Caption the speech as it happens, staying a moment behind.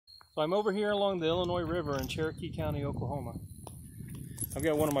So I'm over here along the Illinois River in Cherokee County, Oklahoma. I've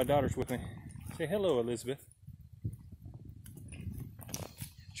got one of my daughters with me. Say hello, Elizabeth.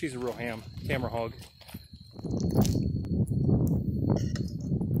 She's a real ham, camera hog.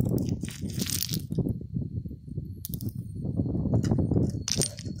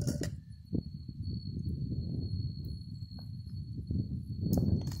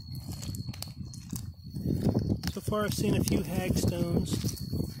 So far I've seen a few hagstones,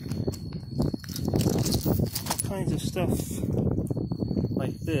 all kinds of stuff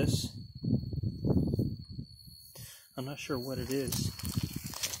like this. I'm not sure what it is.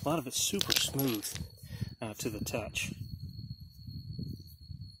 A lot of it's super smooth to the touch.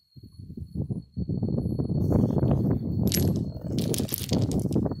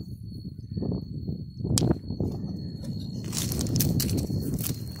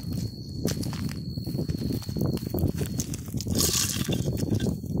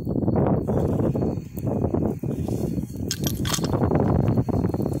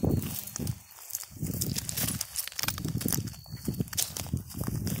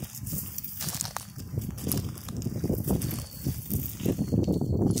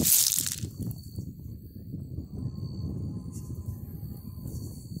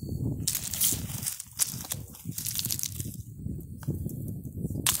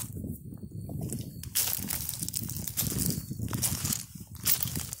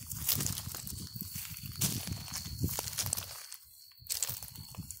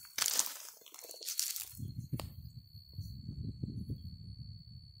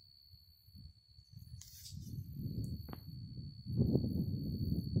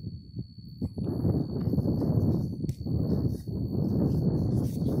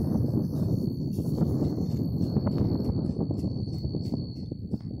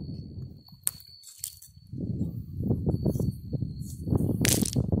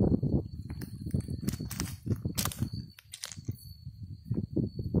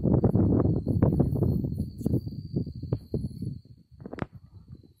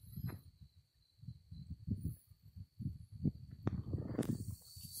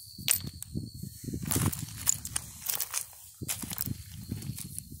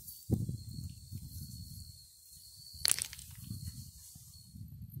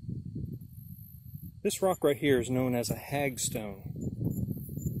 This rock right here is known as a hagstone.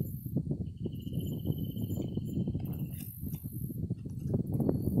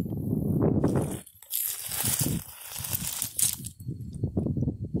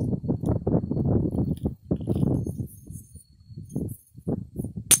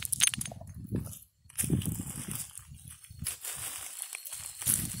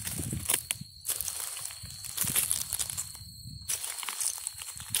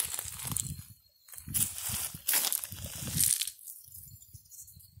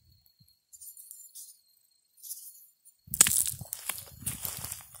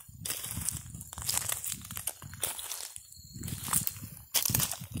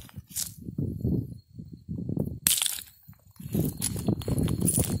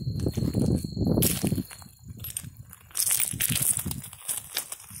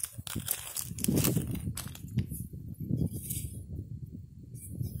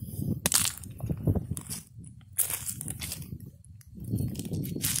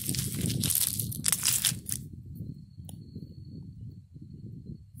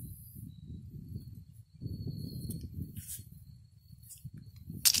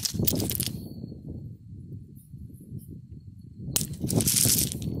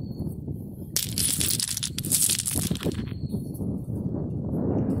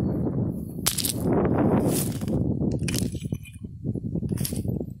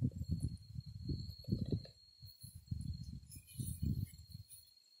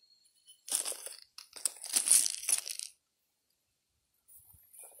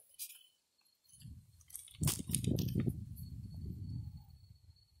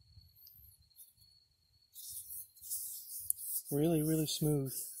 Really, really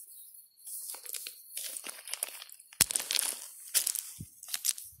smooth.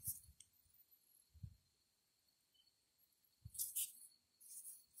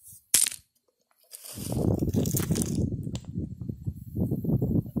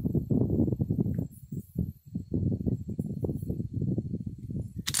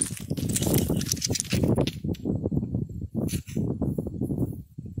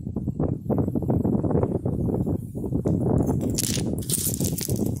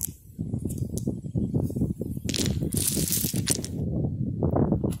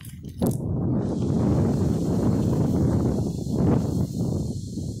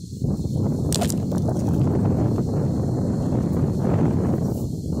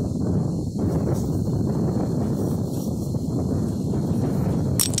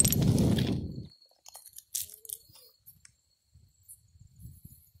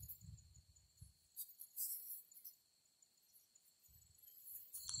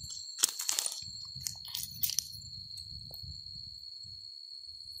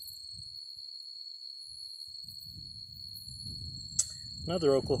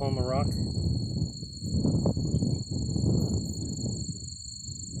 Another Oklahoma rock.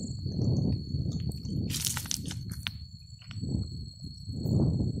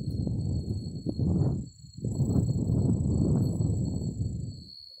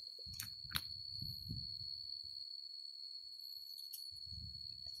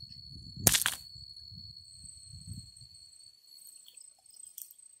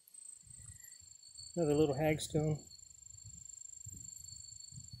 Another little hagstone.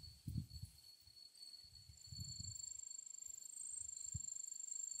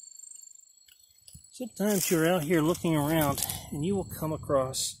 Sometimes you're out here looking around and you will come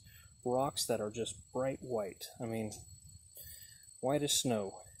across rocks that are just bright white. I mean, white as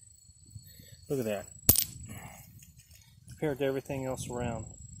snow. Look at that. Compared to everything else around.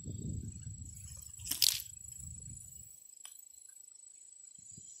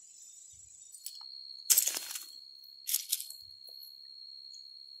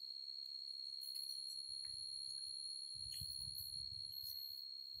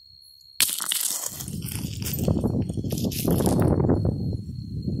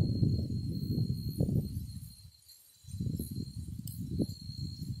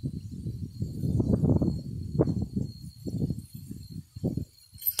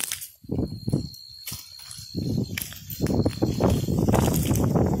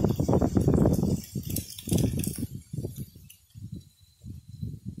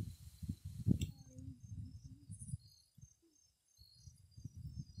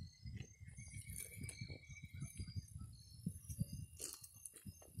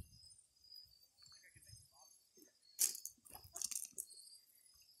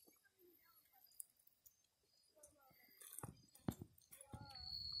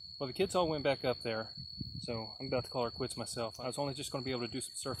 Well, the kids all went back up there, so I'm about to call her quits myself. I was only just going to be able to do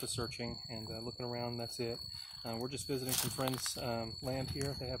some surface searching and looking around, that's it. We're just visiting some friends' land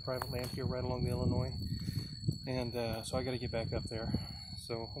here. They have private land here right along the Illinois, and so I got to get back up there.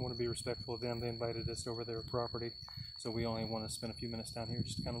 So I want to be respectful of them. They invited us over their property, so we only want to spend a few minutes down here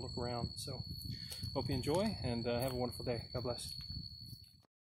just to kind of look around. So hope you enjoy, and have a wonderful day. God bless.